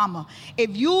of trauma.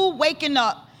 If you waking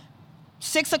up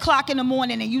 6 o'clock in the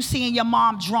morning and you seeing your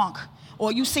mom drunk,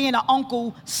 or you seeing an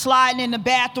uncle sliding in the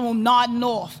bathroom nodding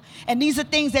off, and these are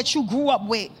things that you grew up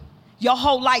with your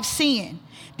whole life seeing.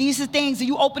 These are things that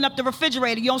you open up the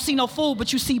refrigerator, you don't see no food,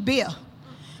 but you see beer.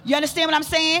 You understand what I'm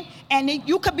saying? And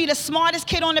you could be the smartest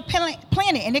kid on the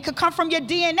planet, and it could come from your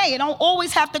DNA. It don't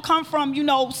always have to come from,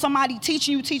 somebody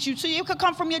teaching you. It could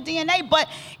come from your DNA. But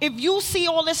if you see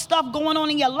all this stuff going on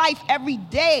in your life every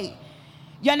day,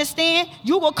 you understand?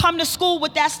 You will come to school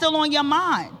with that still on your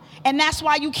mind. And that's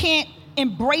why you can't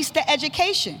embrace the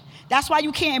education. That's why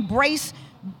you can't embrace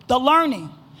the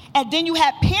learning. And then you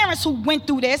have parents who went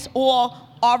through this or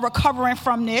are recovering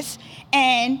from this,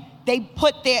 and they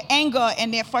put their anger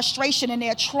and their frustration and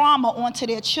their trauma onto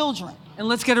their children. And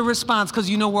let's get a response,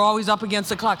 because we're always up against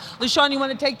the clock. LaShawn, you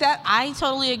want to take that? I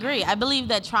totally agree. I believe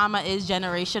that trauma is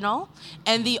generational,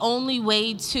 and the only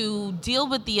way to deal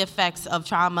with the effects of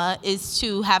trauma is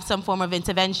to have some form of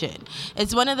intervention.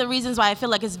 It's one of the reasons why I feel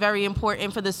like it's very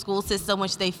important for the school system,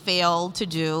 which they fail to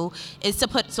do, is to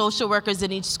put social workers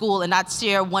in each school and not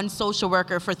share one social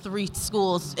worker for 3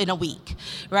 schools in a week,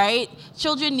 right?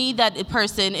 Children need that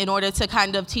person in order to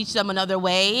kind of teach them another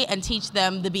way and teach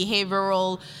them the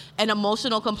behavioral and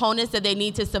emotional components that they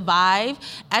need to survive.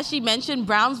 As she mentioned,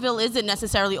 Brownsville isn't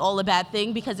necessarily all a bad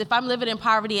thing, because if I'm living in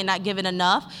poverty and not given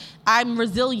enough, I'm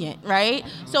resilient, right?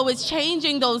 So it's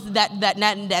changing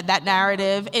that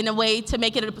narrative in a way to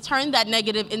make it turn that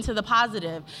negative into the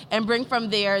positive and bring from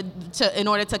there in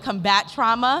order to combat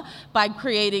trauma by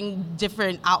creating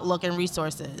different outlook and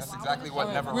resources. That's exactly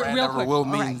what never ran, never will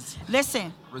means. Right.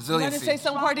 Listen. Resiliency. You want to say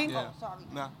something, Harding? Yeah. Oh, sorry.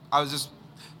 No, I was just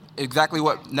exactly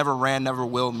what never ran, never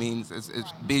will means is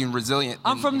being resilient.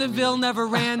 I'm from the Ville, never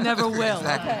ran, never will.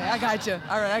 Exactly. Okay, I got you.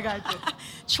 All right, I got you.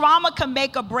 Trauma can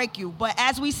make or break you, but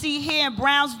as we see here in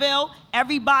Brownsville,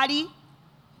 everybody,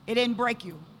 it didn't break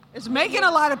you. It's making a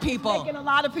lot of people. It's making a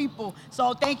lot of people.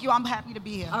 So thank you. I'm happy to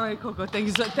be here. All right, Coco.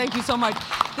 Thank you so much.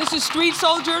 This is Street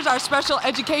Soldiers, our special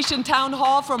education town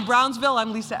hall from Brownsville.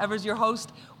 I'm Lisa Evers, your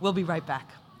host. We'll be right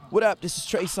back. What up? This is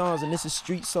Trey Songz, and this is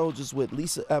Street Soldiers with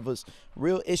Lisa Evers.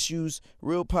 Real issues,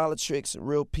 real politics,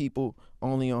 real people,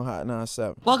 only on Hot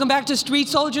 97. Welcome back to Street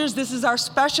Soldiers. This is our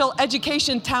special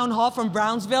education town hall from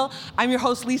Brownsville. I'm your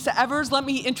host, Lisa Evers. Let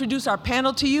me introduce our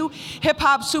panel to you.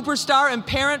 Hip-hop superstar and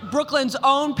parent, Brooklyn's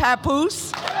own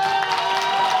Papoose.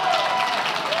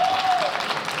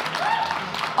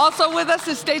 Also with us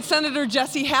is State Senator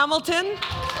Jesse Hamilton.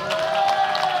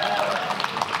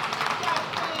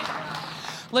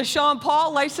 LaShawn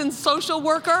Paul, licensed social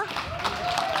worker.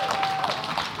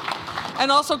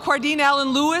 And also Quardine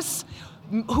Allen Lewis,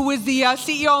 who is the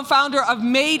CEO and founder of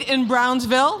Made in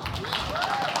Brownsville,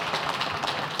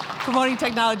 promoting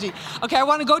technology. Okay, I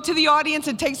want to go to the audience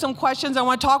and take some questions. I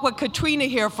want to talk with Katrina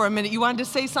here for a minute. You wanted to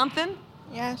say something?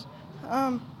 Yes.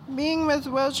 Being Miss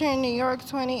Wheelchair New York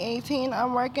 2018,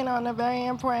 I'm working on a very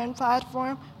important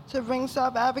platform to bring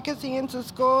self-advocacy into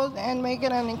schools and make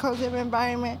it an inclusive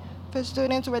environment for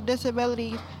students with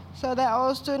disabilities so that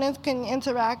all students can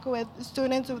interact with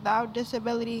students without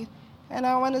disabilities. And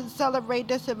I want to celebrate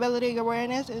disability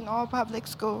awareness in all public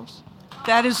schools.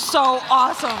 That is so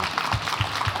awesome.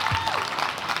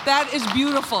 That is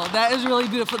beautiful. That is really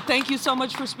beautiful. Thank you so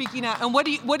much for speaking out. And what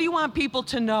do you want people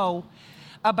to know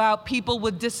about people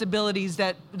with disabilities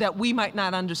that we might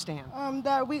not understand?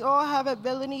 That we all have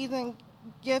abilities and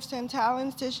gifts and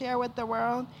talents to share with the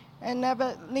world and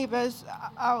never leave us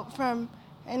out from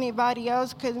anybody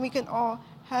else, because we can all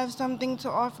have something to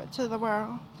offer to the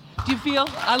world. Do you feel?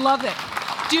 I love it.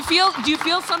 Do you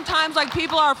feel sometimes like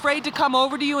people are afraid to come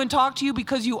over to you and talk to you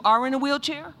because you are in a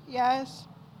wheelchair? Yes,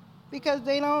 because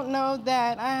they don't know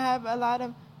that I have a lot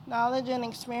of knowledge and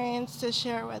experience to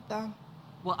share with them.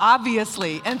 Well,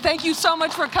 obviously. And thank you so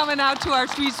much for coming out to our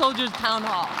Street Soldiers Town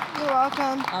Hall. You're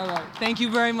welcome. All right. Thank you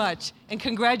very much. And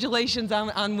congratulations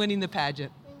on winning the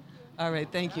pageant. All right,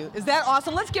 thank you. Is that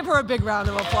awesome? Let's give her a big round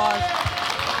of applause.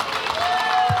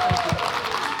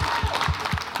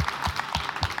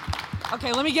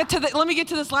 Okay, let me get to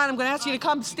this line. I'm going to ask you to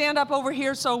come stand up over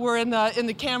here so we're in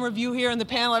the camera view here in the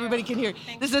panel. Everybody can hear.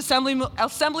 This is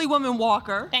Assemblywoman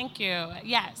Walker. Thank you.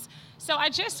 Yes. So I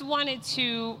just wanted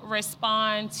to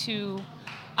respond to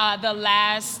the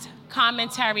last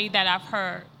commentary that I've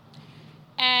heard.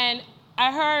 And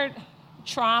I heard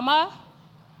trauma.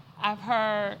 I've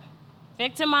heard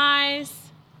victimize.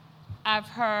 I've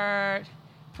heard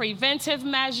preventive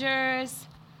measures.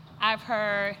 I've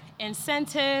heard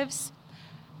incentives.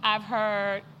 I've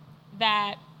heard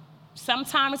that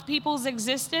sometimes people's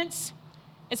existence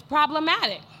is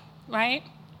problematic, right?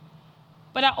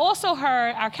 But I also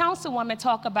heard our councilwoman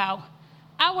talk about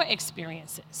our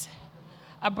experiences.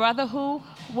 A brother who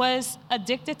was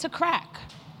addicted to crack,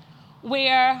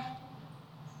 where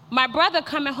my brother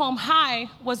coming home high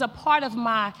was a part of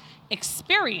my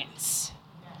experience.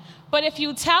 But if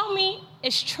you tell me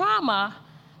it's trauma,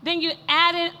 then you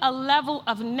added a level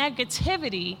of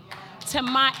negativity to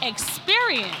my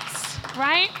experience,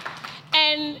 right?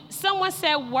 And someone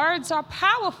said words are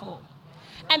powerful.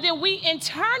 And then we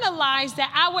internalize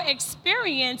that our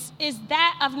experience is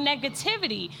that of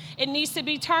negativity. It needs to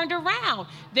be turned around.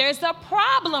 There's a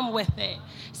problem with it.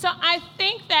 So I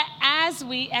think that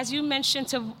as you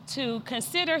mentioned, to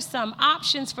consider some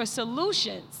options for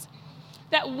solutions,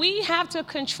 that we have to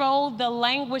control the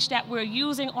language that we're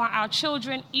using on our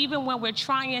children, even when we're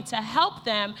trying to help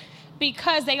them,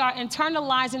 because they are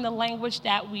internalizing the language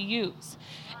that we use.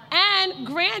 And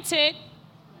granted,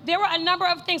 there were a number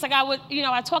of things, like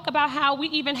I talk about how we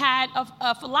even had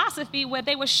a philosophy where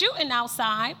they were shooting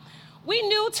outside. We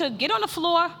knew to get on the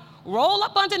floor, roll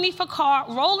up underneath a car,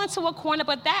 roll into a corner,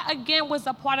 but that again was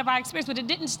a part of our experience, but it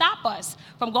didn't stop us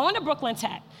from going to Brooklyn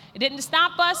Tech. It didn't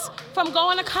stop us from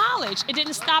going to college. It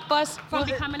didn't stop us from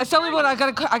becoming a Assemblywoman,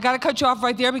 I gotta cut you off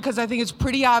right there, because I think it's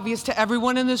pretty obvious to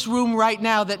everyone in this room right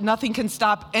now that nothing can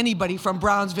stop anybody from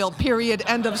Brownsville, period,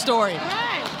 end of story.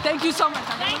 Right. Thank you so much.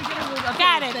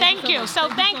 Got it. Thank you. So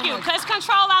thank you. Let's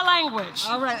control our language.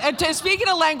 All right. And speaking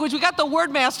of language, we got the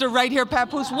word master right here,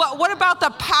 Papoose. What about the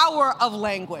power of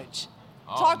language?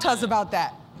 Talk to us about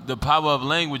that. The power of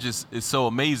language is so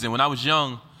amazing. When I was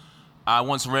young, I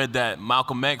once read that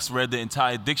Malcolm X read the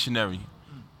entire dictionary,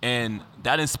 and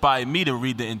that inspired me to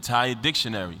read the entire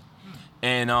dictionary.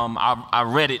 And I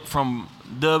read it from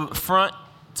the front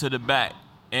to the back.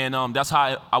 And that's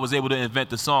how I was able to invent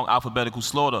the song Alphabetical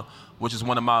Slaughter, which is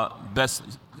one of my best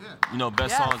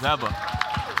songs ever.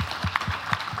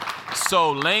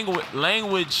 So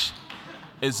language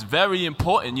is very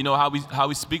important. You know, how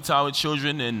we speak to our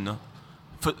children, and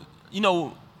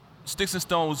sticks and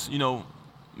stones,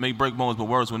 may break bones, but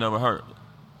words will never hurt.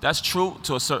 That's true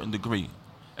to a certain degree,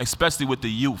 especially with the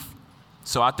youth.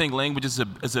 So I think language is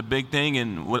a big thing,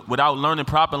 and without learning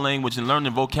proper language and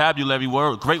learning vocabulary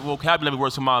words, great vocabulary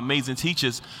words from my amazing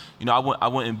teachers, I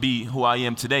wouldn't be who I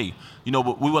am today.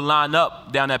 But we would line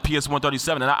up down at PS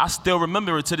 137, and I still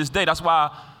remember it to this day. That's why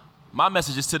my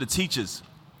message is to the teachers,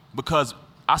 because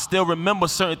I still remember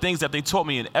certain things that they taught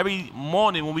me. And every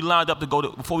morning when we lined up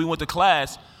before we went to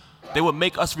class, they would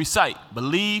make us recite,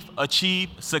 believe, achieve,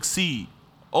 succeed.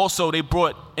 Also, they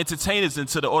brought entertainers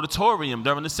into the auditorium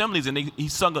during assemblies, and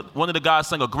one of the guys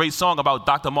sung a great song about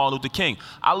Dr. Martin Luther King.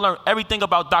 I learned everything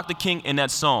about Dr. King in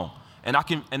that song, and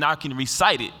I can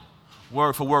recite it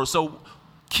word for word. So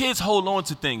kids hold on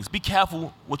to things. Be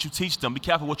careful what you teach them. Be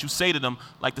careful what you say to them.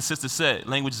 Like the sister said,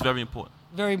 language is very important.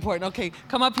 Very important. Okay,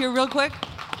 come up here real quick.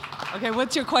 Okay,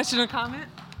 what's your question or comment?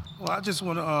 Well, I just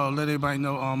want to let everybody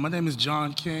know, my name is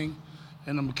John King,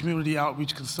 and I'm a community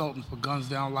outreach consultant for Guns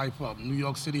Down, Life Up, New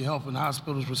York City Health and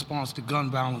Hospitals' response to gun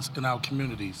violence in our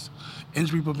communities,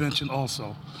 injury prevention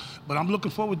also. But I'm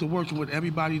looking forward to working with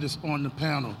everybody that's on the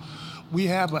panel. We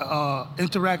have an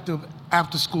interactive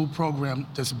after-school program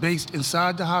that's based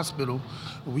inside the hospital.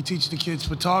 We teach the kids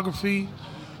photography,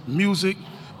 music,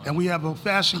 and we have a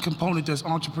fashion component that's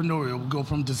entrepreneurial. We go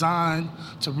from design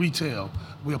to retail.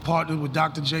 We are partnered with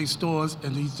Dr. J Stores,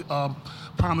 and he's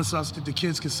promised us that the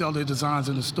kids can sell their designs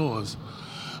in the stores.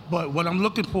 But what I'm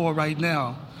looking for right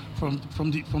now from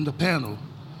the panel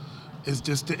is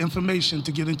just the information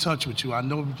to get in touch with you. I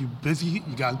know you're busy,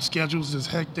 you got schedules that's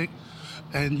hectic,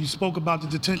 and you spoke about the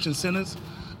detention centers.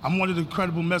 I'm one of the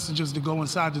credible messengers to go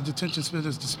inside the detention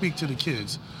centers to speak to the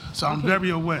kids. So I'm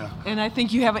very aware. And I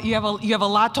think you have a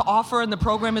lot to offer, and the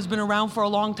program has been around for a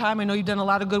long time. I know you've done a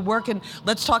lot of good work, and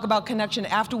let's talk about connection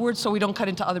afterwards so we don't cut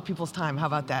into other people's time. How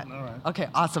about that? All right. Okay,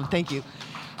 awesome, thank you.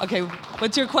 Okay,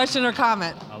 what's your question or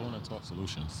comment? I want to talk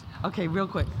solutions. Okay, real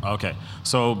quick. Okay,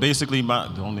 so basically, do I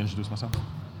want to introduce myself?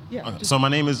 Yeah. Okay. So my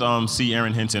name is C.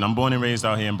 Aaron Hinton. I'm born and raised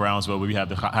out here in Brownsville, where we have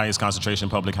the highest concentration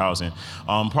of public housing.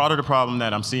 Part of the problem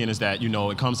that I'm seeing is that,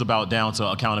 it comes about down to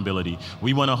accountability.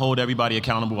 We want to hold everybody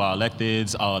accountable, our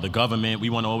electeds, the government. We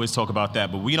want to always talk about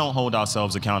that, but we don't hold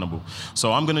ourselves accountable.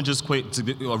 So I'm going to just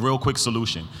a real quick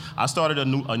solution. I started a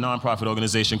nonprofit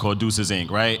organization called Deuces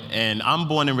Inc., right? And I'm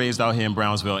born and raised out here in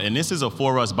Brownsville, and this is a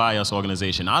for us, by us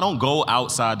organization. I don't go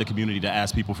outside the community to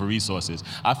ask people for resources.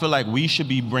 I feel like we should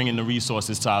be bringing the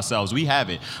resources to ourselves. We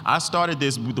have it. I started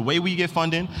this the way we get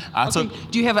funding.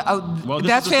 Do you have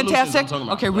that's fantastic.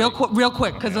 Okay, real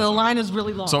quick, because the line is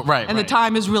really long. And the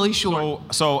time is really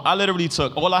short. So I literally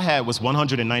all I had was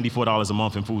 $194 a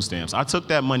month in food stamps. I took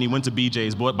that money, went to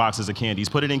BJ's, bought boxes of candies,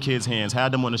 put it in kids' hands,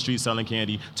 had them on the street selling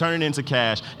candy, turned it into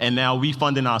cash, and now we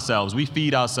funding ourselves. We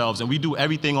feed ourselves, and we do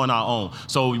everything on our own.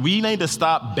 So we need to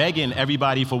stop begging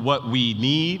everybody for what we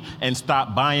need and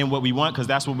stop buying what we want, because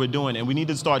that's what we're doing, and we need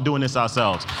to start doing this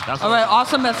ourselves. All right,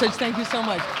 awesome message. Thank you so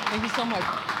much. Thank you so much.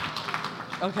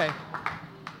 Okay.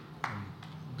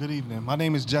 Good evening. My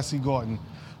name is Jesse Gordon.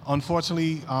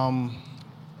 Unfortunately,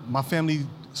 my family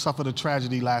suffered a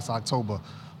tragedy last October.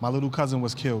 My little cousin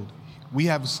was killed. We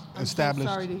have established.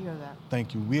 I'm so sorry to hear that.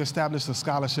 Thank you. We established a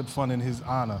scholarship fund in his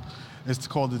honor. It's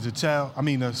called it's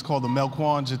called the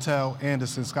Melquan Jetel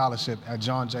Anderson Scholarship at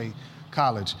John Jay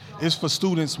College. It's for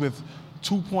students with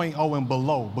 2.0 and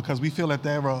below, because we feel that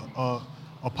they're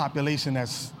a population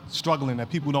that's struggling, that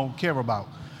people don't care about.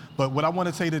 But what I want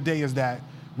to say today is that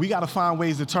we got to find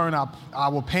ways to turn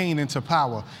our pain into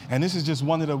power. And this is just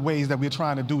one of the ways that we're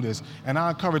trying to do this. And I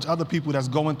encourage other people that's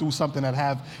going through something, that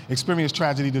have experienced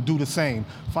tragedy, to do the same.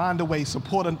 Find a way,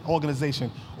 support an organization.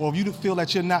 Or if you feel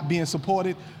that you're not being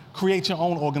supported, create your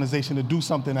own organization to do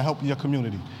something to help your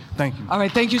community. Thank you. All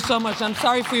right, thank you so much. I'm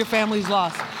sorry for your family's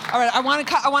loss. All right, I want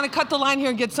to cut the line here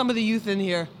and get some of the youth in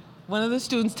here. One of the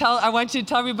students, I want you to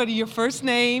tell everybody your first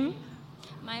name.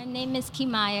 My name is Key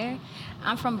Meyer.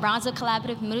 I'm from Brownsville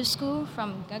Collaborative Middle School,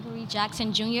 from Gregory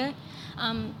Jackson Jr.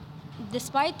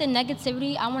 Despite the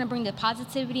negativity, I want to bring the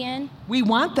positivity in. We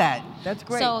want that. That's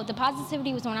great. So the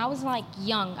positivity was when I was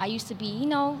young. I used to be,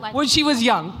 when she was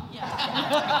young.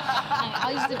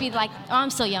 I used to be I'm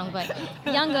still young, but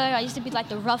younger. I used to be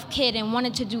the rough kid and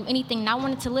wanted to do anything, and I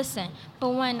wanted to listen. But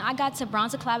when I got to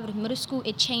Brownsville Collaborative Middle School,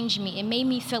 it changed me. It made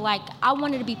me feel like I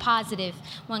wanted to be positive.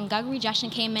 When Gregory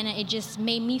Jackson came in, it just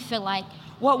made me feel like.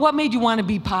 What made you want to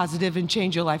be positive and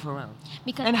change your life around?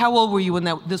 And how old were you when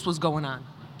this was going on?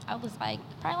 I was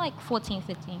probably 14,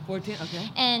 15. 14, okay.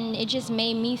 And it just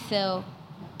made me feel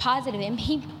positive. And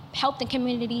he helped the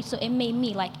community, so it made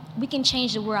me we can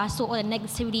change the world. I saw all the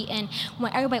negativity, and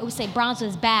when everybody would say Brownsville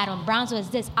is bad or Brownsville is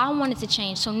this, I wanted to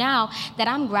change. So now that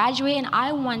I'm graduating,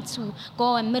 I want to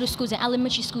go in middle schools and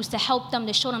elementary schools to help them,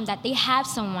 to show them that they have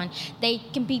someone. They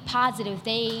can be positive.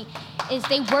 is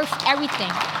they worth everything.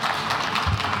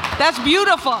 That's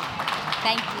beautiful.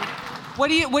 Thank you. What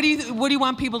do you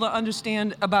want people to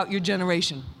understand about your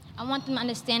generation? I want them to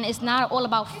understand it's not all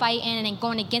about fighting and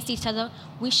going against each other.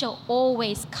 We should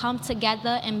always come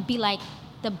together and be like,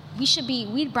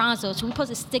 we Brownsville, so we're supposed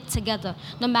to stick together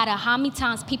no matter how many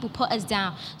times people put us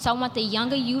down. So I want the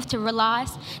younger youth to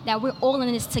realize that we're all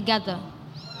in this together.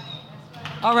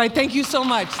 All right, thank you so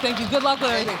much. Thank you. Good luck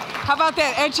with everything. How about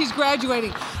that? And she's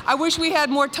graduating. I wish we had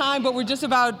more time, but we're just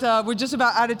about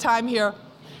out of time here.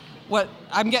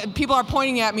 People are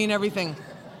pointing at me and everything.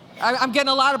 I'm getting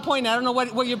a lot of pointing. I don't know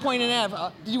what you're pointing at.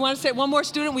 Do you want to say one more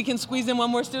student? We can squeeze in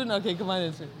one more student? Okay, come on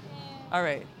in, sir. All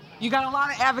right. You got a lot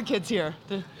of advocates here.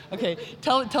 Okay,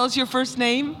 tell us your first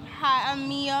name. Hi, I'm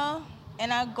Mia,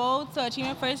 and I go to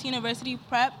Achievement First University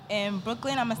Prep in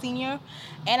Brooklyn. I'm a senior,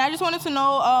 and I just wanted to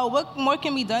know what more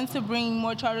can be done to bring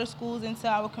more charter schools into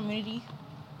our community.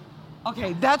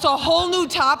 Okay, that's a whole new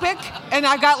topic, and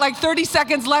I got like 30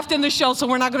 seconds left in the show, so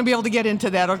we're not going to be able to get into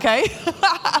that, okay?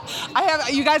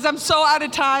 You guys, I'm so out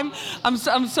of time. I'm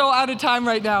so out of time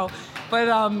right now, but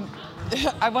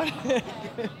I want.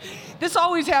 This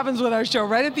always happens with our show.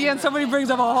 Right at the end, somebody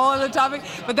brings up a whole other topic,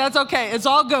 but that's okay. It's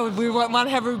all good. We want to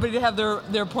have everybody to have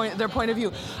their point of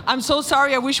view. I'm so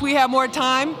sorry. I wish we had more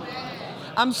time.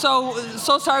 I'm so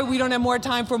sorry we don't have more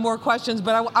time for more questions,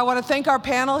 but I want to thank our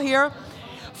panel here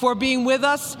for being with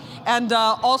us and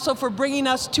also for bringing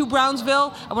us to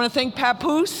Brownsville. I want to thank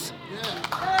Papoose.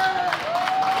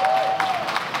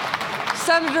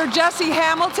 Senator Jesse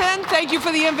Hamilton, thank you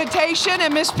for the invitation,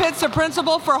 and Ms. Pitts, the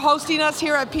principal, for hosting us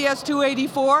here at PS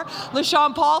 284.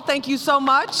 LaShawn Paul, thank you so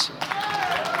much.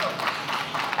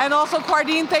 And also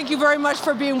Quardine, thank you very much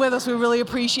for being with us. We really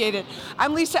appreciate it.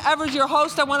 I'm Lisa Evers, your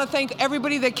host. I want to thank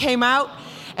everybody that came out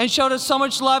and showed us so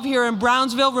much love here in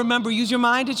Brownsville. Remember, use your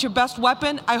mind. It's your best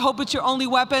weapon. I hope it's your only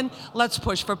weapon. Let's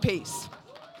push for peace.